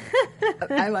 Yeah.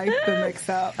 I like the mix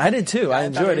up. I did too. I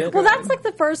enjoyed it. Well, that's like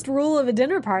the first rule of a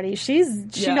dinner party. She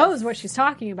Yes. knows what she's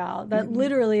talking about. That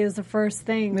literally is the first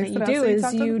thing Mix that you it up do so you is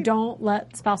talk to other you people. don't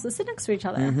let spouses sit next to each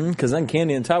other. Because then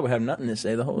Candy and Todd would have nothing to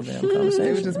say the whole damn They would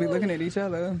conversation. just be looking at each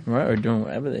other. Right, or doing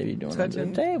whatever they be doing at the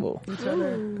Touching. table. Each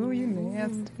other. Ooh, you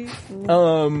nasty.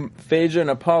 Phaedra and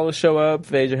Apollo show up.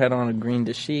 Phaedra had on a green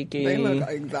dashiki. They look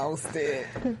exhausted.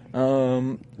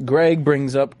 Greg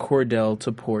brings up Cordell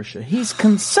to Portia. He's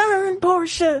concerned,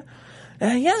 Portia.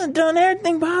 He hasn't done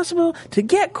everything possible to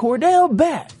get Cordell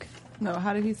back. No,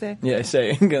 how did he say? Yeah, I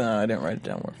say. No, I didn't write it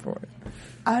down word for it.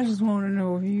 I just want to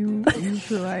know if you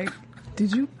feel like,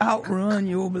 did you outrun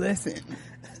your blessing?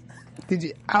 Did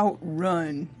you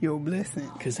outrun your blessing?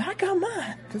 Because I got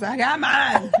mine. Because I got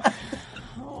mine.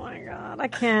 Oh my god, I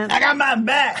can't. I got mine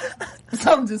back.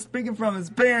 So I'm just speaking from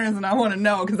experience, and I want to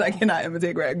know because I cannot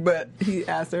imitate Greg. But he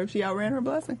asked her if she outran her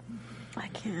blessing. I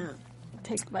can't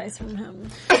take advice from him.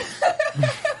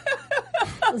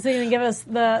 Is he going to give us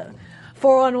the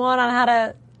 411 on how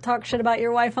to talk shit about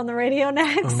your wife on the radio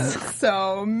next?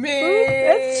 So mean.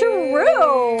 It's true.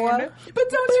 But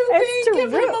don't you think,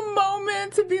 give him a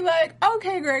moment to be like,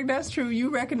 okay, Greg, that's true. You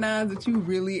recognize that you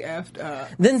really effed up.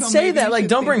 Then So say maybe that. you Like, should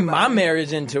don't think bring about my it.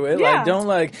 marriage into it. Yeah. Like,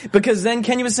 don't because then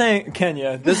Kenya was saying,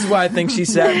 this is why I think she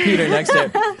sat Peter next to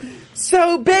her.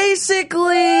 So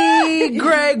basically,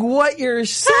 Greg, what you're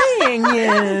saying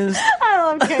is, I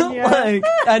love Kenya.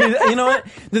 you know what?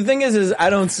 The thing is I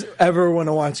don't ever want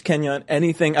to watch Kenya on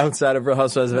anything outside of Real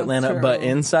Housewives of Atlanta, true. but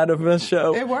inside of this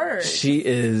show, It works. She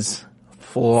is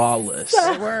flawless.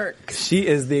 It works. She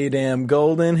is the damn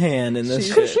golden hand in this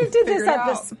shit. She did this Figure it at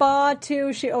the out. spa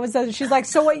too. She always does. She's like,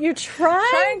 so what you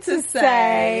trying to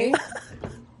say?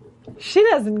 She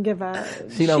doesn't give a.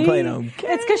 She don't play no.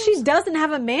 It's because she doesn't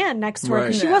have a man next to her. 'Cause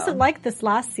Right. she No. wasn't like this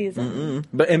last season.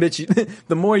 But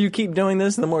the more you keep doing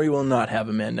this, the more you will not have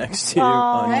a man next to you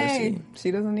on your Hey, seat. she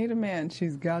doesn't need a man.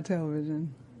 She's got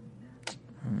television.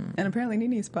 And apparently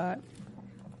Nene's spot.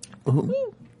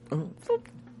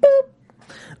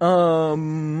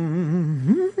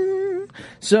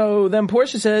 So then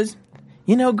Portia says,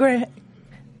 you know, Greg,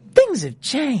 things have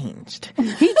changed.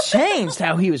 He changed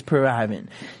how he was providing.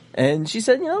 And she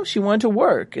said, you know, she wanted to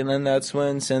work. And then that's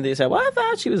when Cynthia said, well, I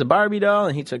thought she was a Barbie doll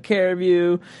and he took care of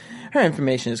you. Her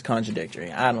information is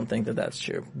contradictory. I don't think that that's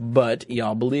true. But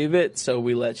y'all believe it, so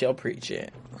we let y'all preach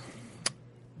it.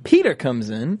 Peter comes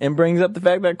in and brings up the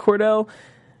fact that Cordell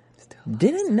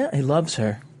didn't know. He loves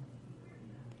her.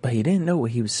 But he didn't know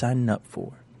what he was signing up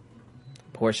for.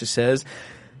 Portia says,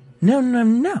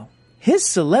 no. His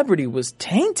celebrity was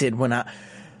tainted when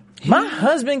my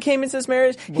husband came into this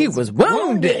marriage. He was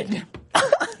wounded. I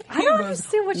don't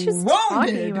understand what she's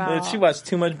talking about. She watched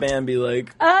too much Bambi.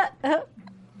 Like,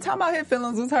 Talking about his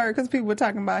feelings was hurt because people were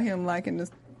talking about him liking the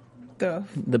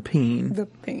the peen. the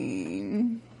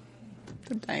pain,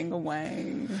 the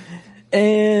dang-a-wang.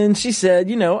 And she said,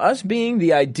 you know, us being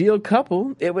the ideal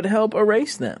couple, it would help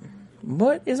erase them.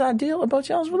 What is ideal about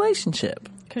y'all's relationship?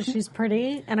 Because she's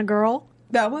pretty and a girl.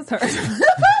 That was her.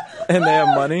 And they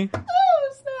have money?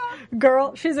 Oh, snap.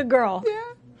 Girl, she's a girl. Yeah.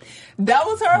 That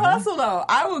was her hustle, though.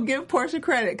 I will give Portia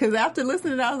credit, because after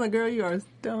listening to that, I was like, girl, you are as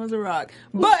dumb as a rock.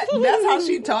 But that's how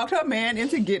she talked her man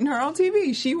into getting her on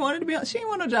TV. She wanted to be on, she didn't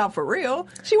want a job for real.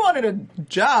 She wanted a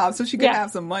job so she could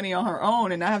have some money on her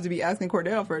own and not have to be asking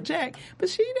Cordell for a check. But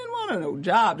she didn't want a no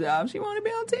job. She wanted to be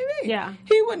on TV. Yeah.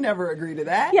 He would never agree to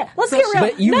that. Yeah, let's get real.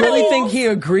 But you None of really these- think he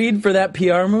agreed for that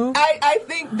PR move? I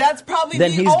think that's probably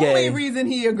Then the he's only gay. reason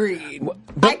he agreed.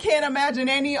 I can't imagine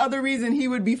any other reason he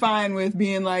would be fine with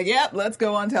being like, yep, let's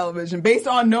go on television, based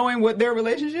on knowing what their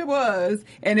relationship was.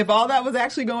 And if all that was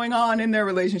actually going on in their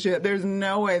relationship, there's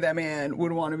no way that man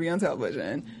would want to be on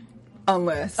television.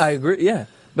 Unless. I agree, yeah.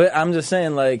 But I'm just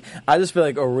saying, like, I just feel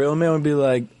like a real man would be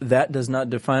like, that does not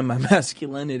define my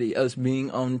masculinity, us being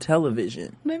on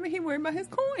television. Maybe he worried about his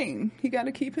coin. He got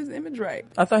to keep his image right.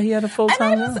 I thought he had a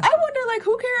full-time And job. I wonder, like,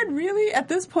 who cared really at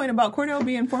this point about Cordell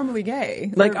being formally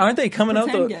gay? Like, Or aren't they coming out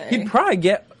pretend though? gay? He'd probably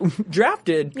get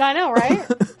drafted. I know, right?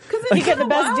 You get the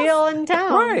best deal in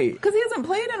town. Right. Because he hasn't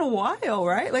played in a while,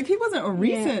 right? Like, he wasn't a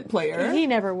recent player. He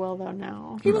never will, though,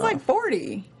 now. He was like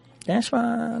 40. That's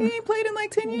fine. He ain't played in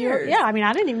like 10 years. Yeah, I mean,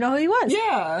 I didn't even know who he was.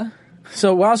 Yeah.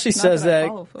 So while she says that I that,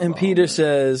 follow football, and Peter but-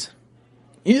 says,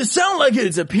 you sound like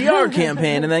it's a PR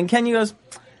campaign, and then Kenya goes,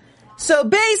 so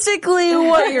basically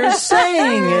what you're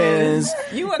saying is...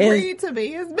 You agreed to be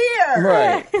his beer.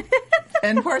 Right.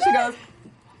 And Portia goes,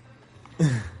 no,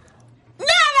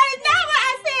 that is not what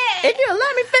I said. If you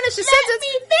let me finish the Let me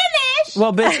finish.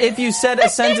 Well, bitch, if you said a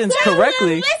sentence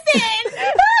correctly... Listen.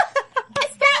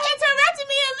 Stop interrupting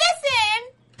me and listen.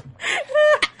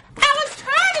 I was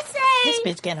trying to say. This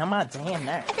bitch getting on my damn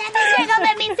nerves. That bitch ain't gonna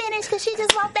let me finish because she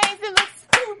just wants things to look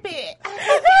stupid.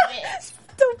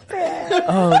 Stupid.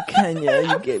 Oh, Kenya,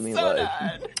 you get me like...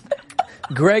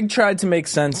 Greg tried to make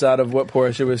sense out of what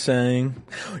Portia was saying.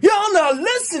 Y'all not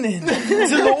listening to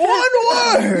the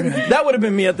one word. That would have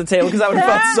been me at the table because I would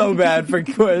have felt so bad for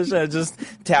Portia just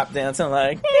tap dancing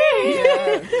like,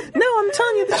 yeah. No, I'm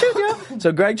telling you the truth, yo.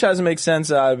 So Greg tries to make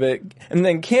sense out of it. And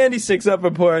then Candy sticks up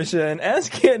for Portia. And as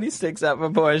Candy sticks up for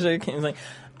Portia, Candy's like,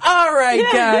 all right,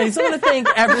 guys, I want to thank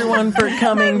everyone for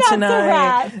coming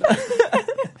tonight.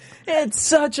 It's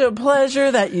such a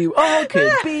pleasure that you all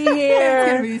could be here.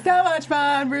 It's gonna be so much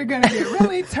fun. We're gonna get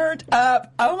really turned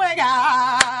up. Oh my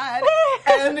god!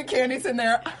 And Candy's in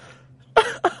there.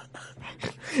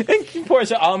 And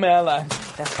Portia all mad like,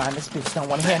 that's fine, this bitch don't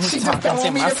want to hear me talk. I'm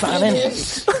saying my son in.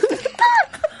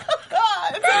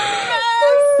 God,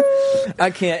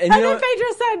 I can't. And And you know then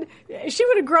Phaedra said, she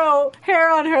would grow hair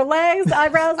on her legs,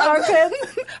 eyebrows,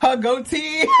 armpits. Her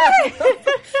goatee.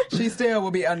 She still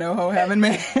will be a no-ho having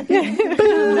man.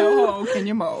 No-ho, can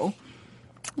you mow?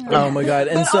 Oh my God!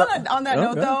 And but so on that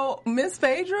note, though, Miss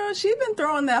Phaedra, she's been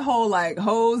throwing that whole like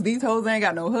hoes. These hoes ain't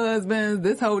got no husbands.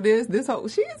 This hoe, this hoe.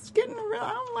 She's getting a real.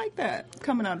 I don't like that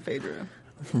coming out of Phaedra.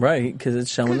 Right, because it's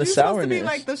showing the sourness. sourness. Supposed to be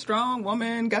like the strong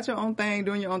woman, got your own thing,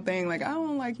 doing your own thing. Like I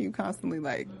don't like you constantly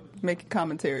like making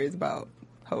commentaries about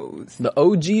hoes. The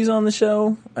OGs on the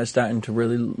show are starting to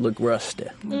really look rusty.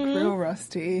 Real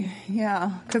rusty,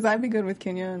 yeah. Because I'd be good with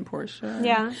Kenya and Portia.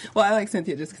 Yeah. Well, I like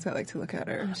Cynthia just because I like to look at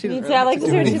her. She Me too. I like to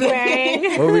see what she's wearing.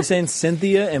 What were we saying?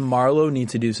 Cynthia and Marlo need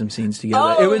to do some scenes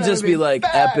together. Oh, it would just be like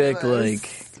fabulous.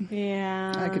 epic, like.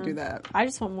 Yeah. I could do that. I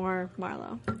just want more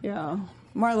Marlo. Yeah.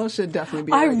 Marlo should definitely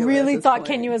be. I really thought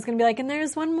Kenya was going to be like, and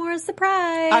there's one more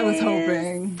surprise. I was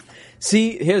hoping.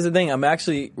 See, here's the thing. I'm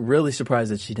actually really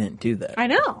surprised that she didn't do that. I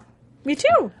know. Me too.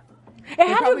 It had to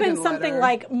have probably been didn't let something her.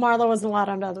 like Marlo wasn't allowed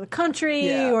out of the country,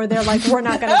 Yeah. or they're like, we're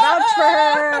not going to vouch for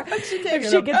her if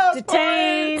she get gets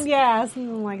detained. Yeah,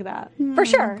 something like that. For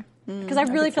sure. Because I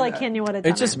really feel like Kenya would have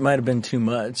done It just might have been too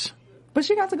much. But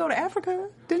she got to go to Africa,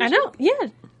 didn't I she? know. Yeah.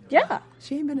 Yeah.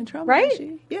 She ain't been in trouble, Right? has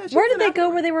she? Yeah. She Where was did in they go Africa.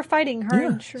 where they were fighting her? Yeah.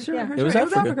 And Sure, yeah. It was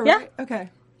Africa. right? Okay.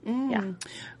 Yeah.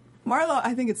 Marlo,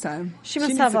 I think it's time. She must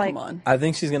needs have, to like- come on. I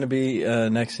think she's going to be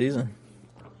next season.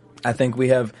 I think we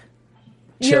have.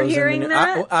 You're chosen hearing the new,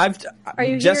 that? Are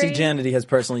you Jesse hearing? Janity has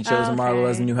personally chosen Marlo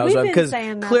as the new We've housewife been because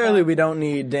saying that, clearly though. we don't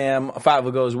need damn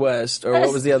Five Goes West or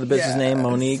what was the other bitch's Yes. name,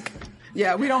 Monique.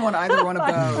 Yeah, we don't want either one of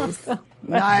those.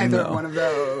 Neither one of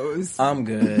those. I'm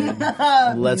good.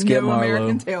 Let's get No Marlo.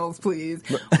 American Tales, please.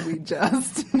 We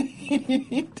just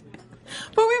need.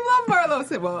 But we love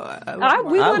Marlo. Well, I love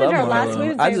We Marlo. I wanted love her last Marlo.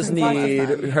 week. I just need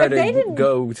her If they to didn't-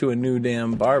 go to a new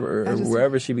damn barber or just-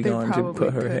 wherever she be they going to probably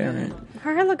put her hair couldn't. in.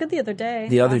 Her hair looked good the other day.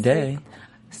 The other day.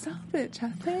 Stop it,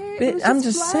 Jesse. Bitch, It was I'm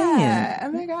just flat. saying.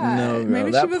 Oh my god. No, girl,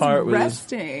 Maybe that she was part was-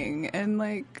 resting and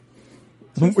like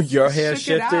Your hair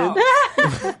shook it shifted. out.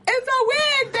 It's a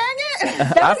wig, dang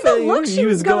it. That was the look she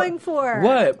was going for.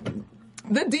 What?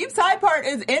 The deep side part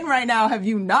is in right now. Have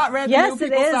you not read Yes, the it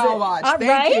new People is. Style Watch? Thank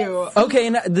Right? you. Okay,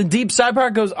 and the deep side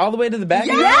part goes all the way to the back.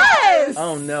 Yes!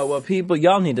 Oh no! Well, people,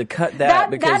 y'all need to cut that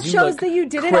because that you shows look that you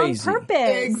did crazy. it on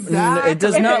purpose. Exactly. It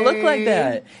does not look like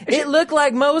that. It looked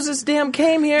like Moses damn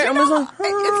came here and was like,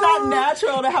 It's not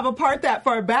natural to have a part that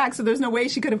far back, so there's no way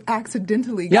she could have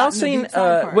accidentally gotten y'all the seen deep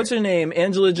side part. what's her name?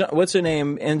 What's her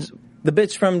name? And the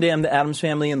bitch from damn the Addams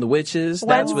Family and the Witches.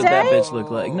 That's what that Wednesday? bitch looked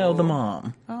like. No, the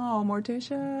mom. Oh,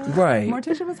 Morticia. Right.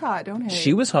 Morticia was hot, don't hate.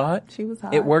 She was hot. She was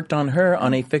hot. It worked on her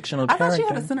on a fictional I character. thought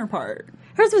she had a center part.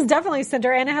 Hers was definitely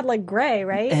center, and it had like gray,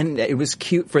 right? And it was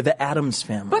cute for the Addams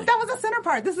Family. But that was a center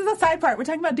part. This is a side part. We're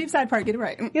talking about deep side part. Get it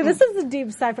right. Yeah, this is the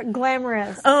deep side, for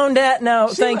glamorous. On that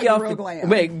note, She thank looked y'all. real glam.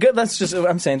 Wait, good. Let's just.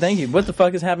 I'm saying thank you. What the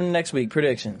fuck is happening next week?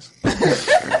 Predictions. Critics.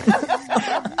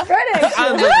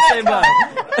 I'm gonna say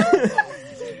bye.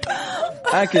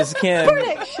 I just can't.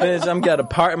 Bitch, I'm got a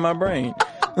part in my brain.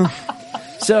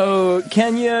 So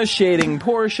Kenya shading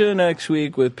Portia next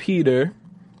week with Peter.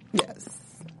 Yes.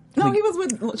 No, she was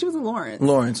with Lawrence.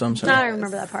 Lawrence, I'm sorry. I don't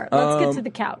remember that part. Let's get to the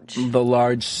couch. The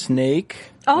large snake.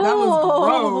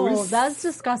 Oh, gross. that's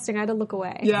disgusting. I had to look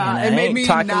away. Yeah, And I it made ain't me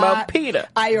talking not, about Peter.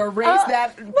 I erased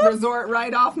that resort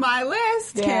right off my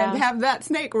list. Yeah. Can't have that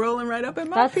snake rolling right up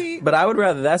in my feet. But I would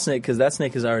rather that snake because that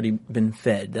snake has already been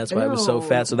fed. That's why it was so Ew.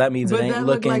 fat. So that means But it ain't that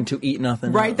looked looking like- to eat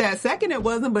nothing. Right else. that second it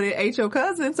wasn't, but it ate your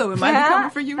cousin, so it might be Yeah. coming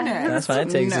for you next. That's why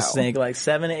it takes No. a snake like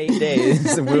 7 to 8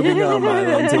 days. We'll be gone by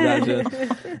then to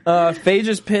digest.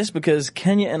 Phaedra's pissed because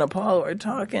Kenya and Apollo are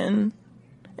talking.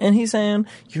 And he's saying,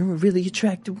 you're a really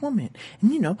attractive woman.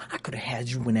 And, you know, I could have had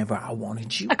you whenever I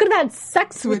wanted you. I could have had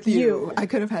sex with with you. you. I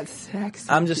could have had sex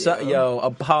I'm with just, you. yo,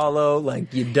 Apollo,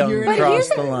 like, you done You're- But crossed here's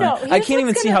the the- line. no, I here's can't even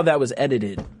what's see gonna- how that was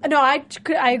edited. No, I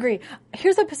agree.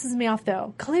 Here's what pisses me off,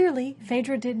 though. Clearly,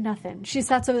 Phaedra did nothing. She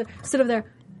stood over there.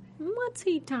 What's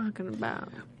he talking about?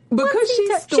 But could she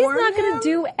She's storm not going him? to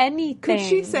do anything. Could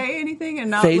she say anything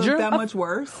and not Phaedra? look that much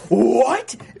worse?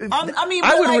 What? I mean,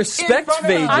 I but would like, respect in front of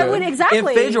Phaedra. I would,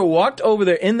 exactly. If Phaedra walked over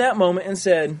there in that moment and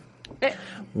said,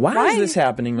 why is this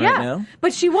happening right now?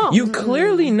 But she won't. You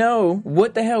clearly know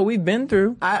what the hell we've been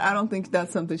through. I don't think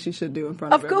that's something she should do in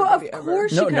front of Of everybody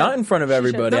course No, she could. not in front of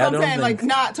everybody. That's I what don't I'm saying. think. Like,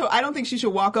 not. To, I don't think she should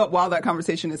walk up while that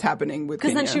conversation is happening with.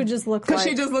 Because then Kenya. she would just look Because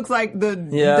she like- just looks like the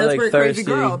Yeah, like desperate crazy thirsty.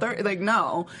 girl. Like,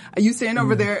 no, you stand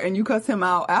over there and you cuss him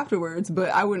out afterwards. But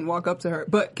I wouldn't walk up to her.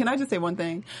 But can I just say one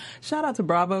thing? Shout out to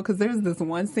Bravo because there's this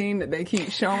one scene that they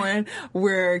keep showing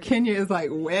where Kenya is like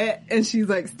wet and she's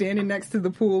like standing next to the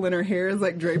pool and her hair is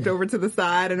like draped over to the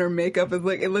side, and her makeup is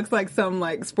like, it looks like some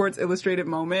like Sports Illustrated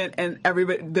moment, and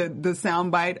everybody, the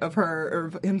sound bite of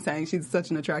her, or him saying she's such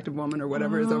an attractive woman or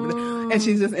whatever is over there, and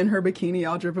she's just in her bikini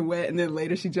all dripping wet, and then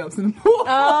later she jumps in the pool.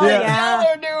 Oh, yeah.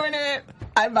 They're doing it.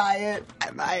 I buy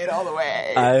it all the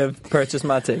way. I have purchased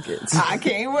my tickets. I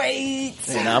can't wait.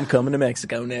 And I'm coming to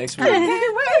Mexico next week. I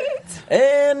can't wait.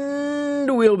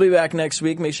 And we'll be back next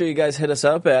week. Make sure you guys hit us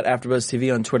up at AfterBuzz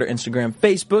TV on Twitter, Instagram,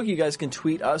 Facebook. You guys can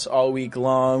tweet us all week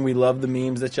long. We love the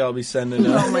memes that y'all be sending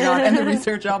us. Oh my God, and the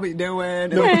research I'll be doing,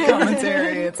 and the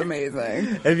commentary. It's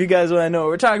amazing. If you guys want to know what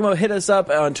we're talking about, hit us up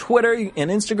on Twitter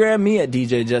and Instagram. Me at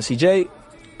DJ Jesse J.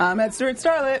 I'm at Stuart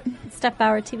Starlet. Steph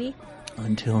Bauer TV.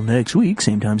 Until next week,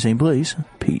 same time, same place.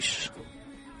 Peace.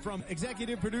 From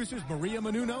executive producers Maria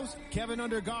Menounos, Kevin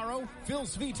Undergaro, Phil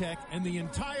Svitek, and the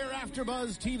entire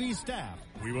AfterBuzz TV staff,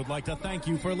 we would like to thank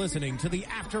you for listening to the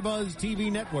AfterBuzz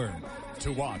TV network.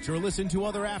 To watch or listen to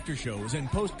other after shows and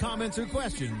post comments or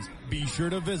questions, be sure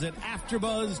to visit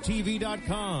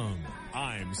AfterBuzzTV.com.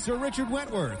 I'm Sir Richard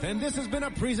Wentworth, and this has been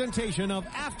a presentation of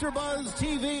AfterBuzz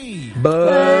TV.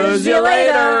 Buzz you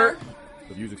later.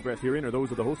 The views expressed herein are those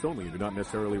of the hosts only and do not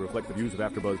necessarily reflect the views of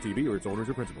AfterBuzz TV or its owners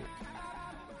or principals.